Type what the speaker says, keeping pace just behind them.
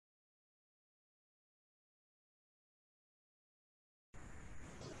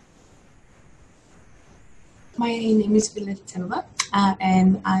my name is Violeta Tsenova,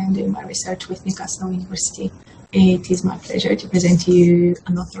 and I'm doing my research with Newcastle University. It is my pleasure to present to you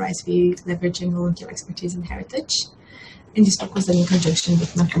Unauthorized View, leveraging volunteer expertise in heritage. And this talk was done in conjunction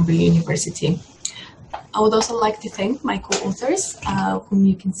with Northumbria University. I would also like to thank my co-authors, whom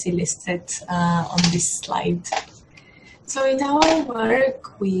you can see listed on this slide. So in our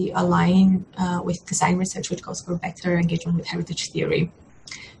work, we align with design research, which calls for better engagement with heritage theory.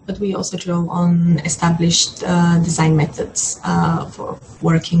 But we also draw on established design methods for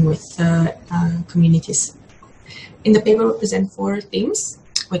working with communities. In the paper, we present 4 themes,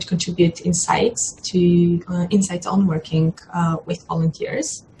 which contribute insights on working with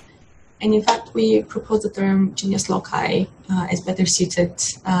volunteers. And in fact, we propose the term genius loci as better suited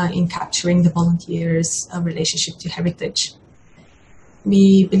in capturing the volunteers' relationship to heritage.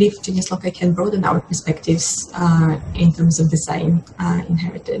 We believe genius loci can broaden our perspectives in terms of design in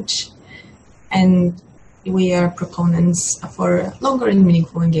heritage. And we are proponents for longer and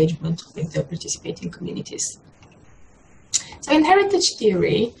meaningful engagement with the participating communities. So in heritage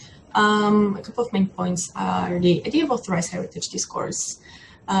theory, a couple of main points are the idea of authorized heritage discourse,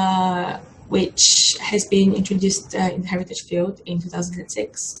 which has been introduced in the heritage field in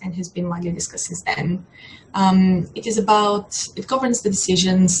 2006 and has been widely discussed since then. It governs the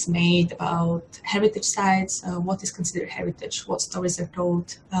decisions made about heritage sites, what is considered heritage, what stories are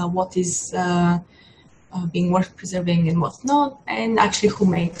told, what is being worth preserving and what not, and actually who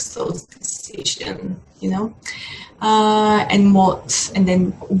makes those decisions, and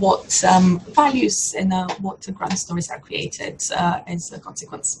then what values and what grand stories are created as a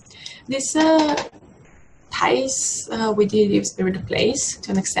consequence. This ties with the idea of spirit of place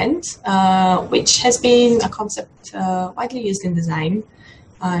to an extent, which has been a concept widely used in design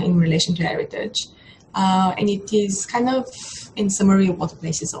in relation to heritage. And it is kind of, in summary, what a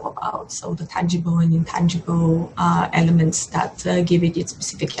place is all about. So the tangible and intangible elements that give it its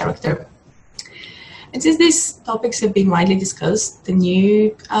specific character. And since these topics have been widely discussed, the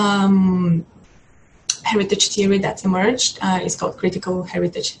new heritage theory that's emerged is called critical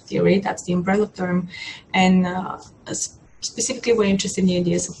heritage theory. That's the umbrella term. And specifically, we're interested in the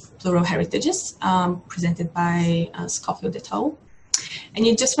ideas of plural heritages presented by Schofield et al. And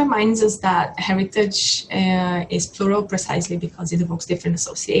it just reminds us that heritage is plural precisely because it evokes different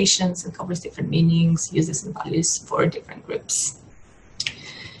associations and covers different meanings, uses, and values for different groups.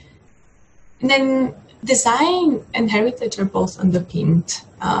 And then design and heritage are both underpinned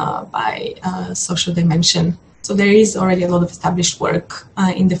by social dimension. So there is already a lot of established work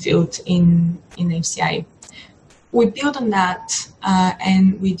in the field in HCI. We build on that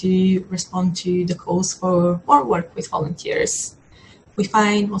and we do respond to the calls for more work with volunteers. We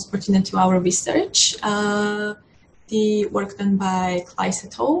find most pertinent to our research the work done by Kleiss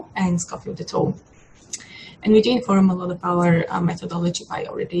et al. And Schofield et al. And we do inform a lot of our methodology by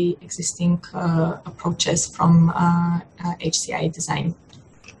already existing approaches from HCI design.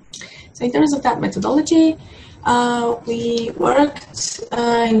 So in terms of that methodology, we worked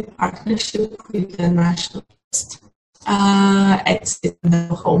in partnership with the National Trust at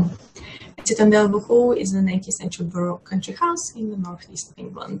Citadel Home. Citadel Hall is an 18th century Baroque country house in the northeast of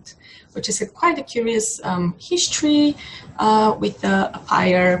England, which has quite a curious history with a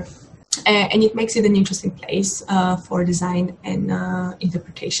fire. And it makes it an interesting place for design and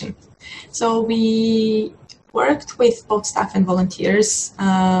interpretation. So we worked with both staff and volunteers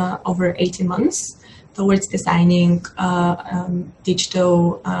over 18 months towards designing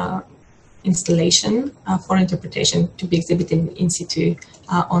digital installation for interpretation to be exhibited in situ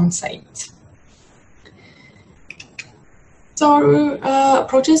on site. So our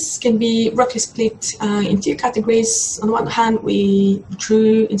approaches can be roughly split in 2 categories. On one hand, we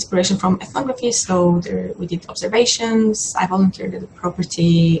drew inspiration from ethnography, so we did observations, I volunteered at the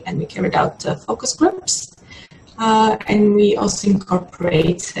property, and we carried out focus groups. And we also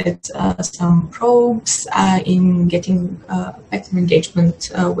incorporated some probes in getting better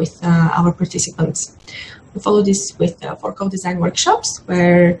engagement with our participants. We followed this with 4 co-design workshops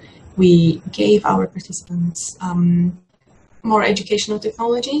where we gave our participants more educational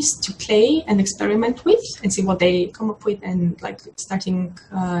technologies to play and experiment with and see what they come up with, and starting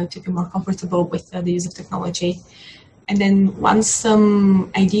to be more comfortable with the use of technology. And then once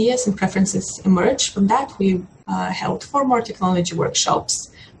some ideas and preferences emerged from that, we held 4 more technology workshops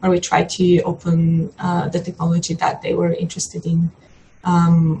where we tried to open the technology that they were interested in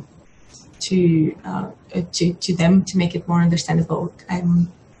to them, to make it more understandable.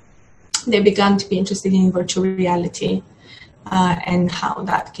 They began to be interested in virtual reality and how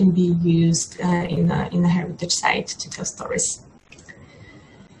that can be used in a heritage site to tell stories.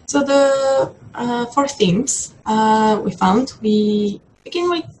 So the 4 themes we begin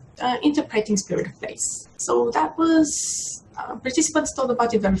with interpreting spirit of place. So that was, participants thought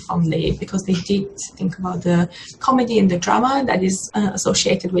about it very fondly because they did think about the comedy and the drama that is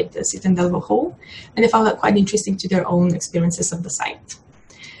associated with the Sit and Delvo Hall, and they found that quite interesting to their own experiences of the site.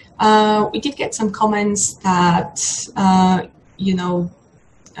 We did get some comments that,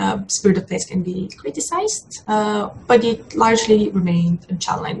 spirit of place can be criticized, but it largely remained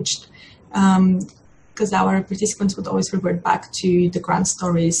unchallenged because our participants would always revert back to the grand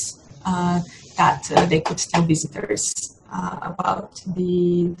stories that they could tell visitors about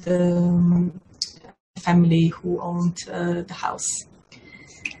the family who owned the house.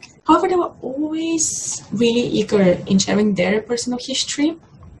 However, they were always really eager in sharing their personal history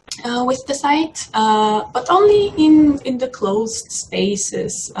with the site, but only in the closed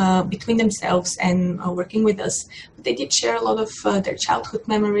spaces between themselves and working with us. But they did share a lot of their childhood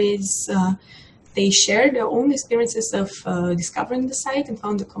memories. They shared their own experiences of discovering the site and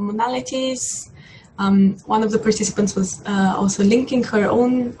found the commonalities. One of the participants was also linking her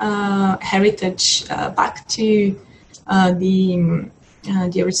own heritage back to the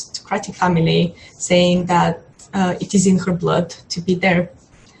aristocratic family, saying that it is in her blood to be there.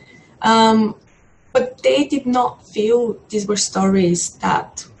 But they did not feel these were stories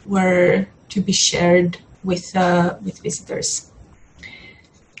that were to be shared with visitors.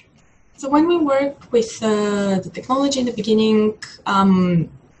 So when we worked with the technology in the beginning,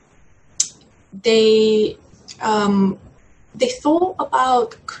 they thought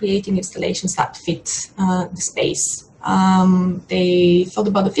about creating installations that fit the space. They thought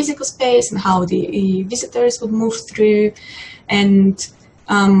about the physical space and how the visitors would move through, and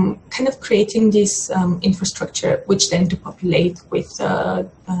kind of creating this infrastructure which then to populate with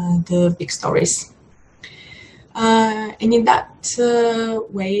the big stories. And in that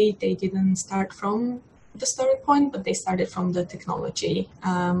way, they didn't start from the story point, but they started from the technology.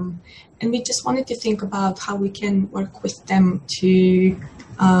 And we just wanted to think about how we can work with them to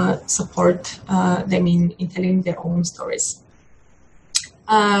support them in telling their own stories.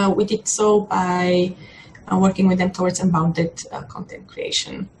 We did so by working with them towards unbounded content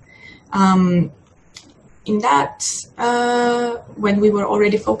creation. In that, when we were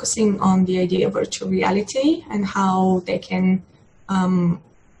already focusing on the idea of virtual reality and how they can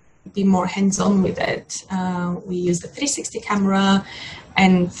be more hands-on with it, we used the 360 camera,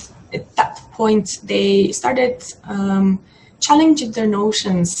 and at that point they started challenging their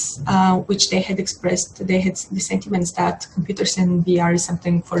notions, which they had expressed. They had the sentiments that computers and VR is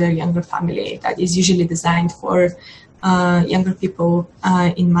something for a younger family that is usually designed for younger people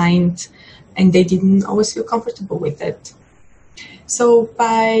in mind, and they didn't always feel comfortable with it. So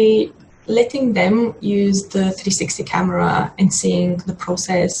by letting them use the 360 camera and seeing the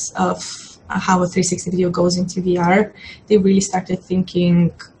process of how a 360 video goes into VR, they really started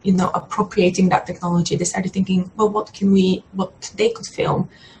thinking, appropriating that technology. They started thinking, well, what they could film?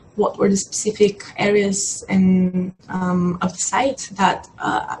 What were the specific areas and of the site that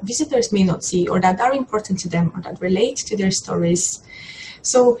visitors may not see, or that are important to them, or that relate to their stories?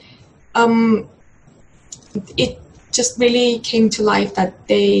 So it just really came to life that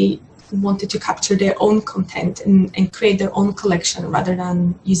they wanted to capture their own content and create their own collection rather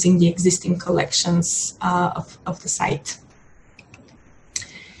than using the existing collections of the site.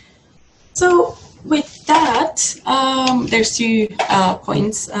 So with that, there's 2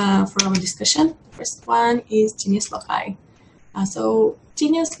 points for our discussion. The first one is genius loci. So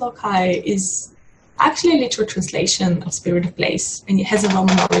genius loci is actually a literal translation of spirit of place, and it has a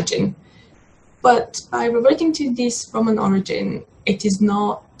Roman origin. But by reverting to this Roman origin, it is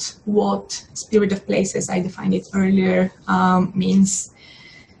not what spirit of place, as I defined it earlier, means.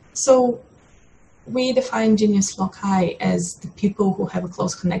 So we define genius loci as the people who have a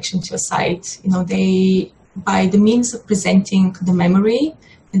close connection to a site. They, by the means of presenting the memory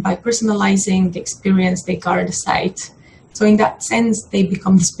and by personalizing the experience, they guard the site. So in that sense, they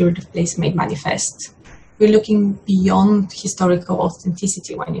become the spirit of place made manifest. We're looking beyond historical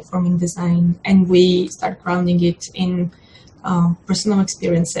authenticity when informing design, and we start grounding it in personal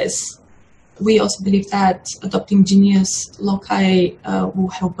experiences. We also believe that adopting genius loci will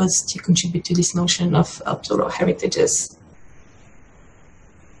help us to contribute to this notion of plural heritages.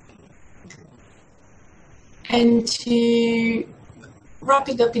 And to wrap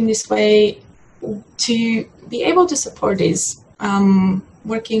it up in this way, to be able to support this,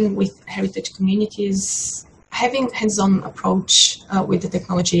 working with heritage communities, having hands-on approach with the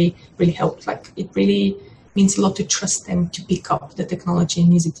technology really helped. It really means a lot to trust them to pick up the technology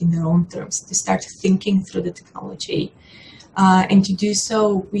and use it in their own terms, to start thinking through the technology. And to do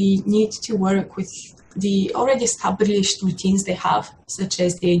so, we need to work with the already established routines they have, such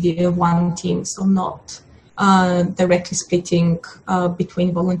as the idea of one team, so not directly splitting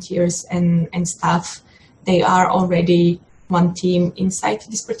between volunteers and staff. They are already one team inside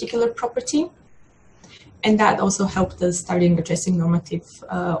this particular property. And that also helped us starting addressing normative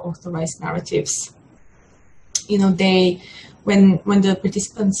authorized narratives. You know, when the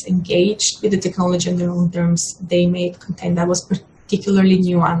participants engaged with the technology on their own terms, they made content that was particularly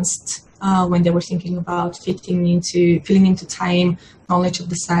nuanced when they were thinking about filling into time, knowledge of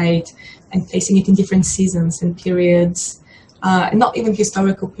the site, and placing it in different seasons and periods, not even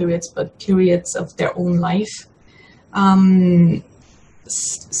historical periods, but periods of their own life.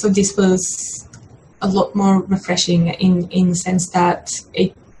 So this was a lot more refreshing in the sense that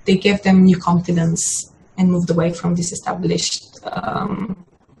they gave them new confidence and moved away from this established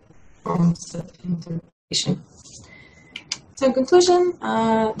forms of interpretation. So in conclusion,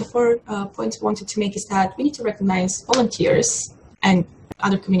 the 4 points we wanted to make is that we need to recognize volunteers and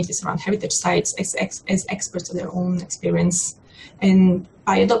other communities around heritage sites as experts of their own experience. And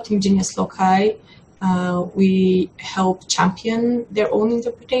by adopting genius loci, we help champion their own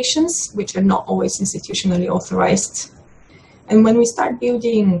interpretations, which are not always institutionally authorized. And when we start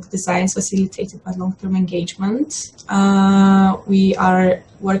building designs facilitated by long-term engagement, we are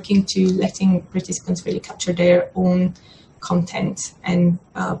working to letting participants really capture their own content and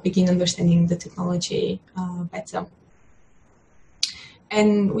begin understanding the technology better.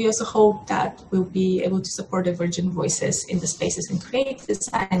 And we also hope that we'll be able to support divergent voices in the spaces and create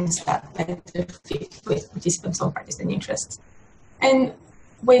designs that better fit with participants' own practice and interests. And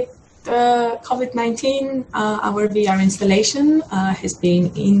with COVID-19, our VR installation has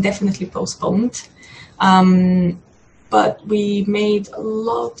been indefinitely postponed. But we made a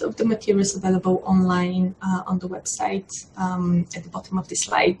lot of the materials available online on the website at the bottom of the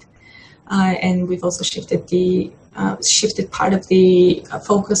slide. And we've also shifted part of the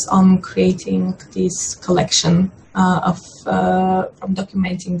focus on creating this collection from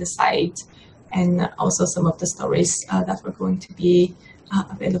documenting the site, and also some of the stories that were going to be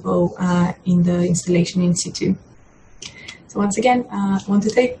available in the installation in situ. So once again, I want to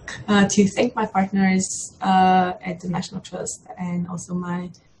thank my partners at the National Trust and also my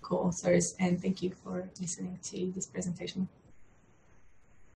co-authors, and thank you for listening to this presentation.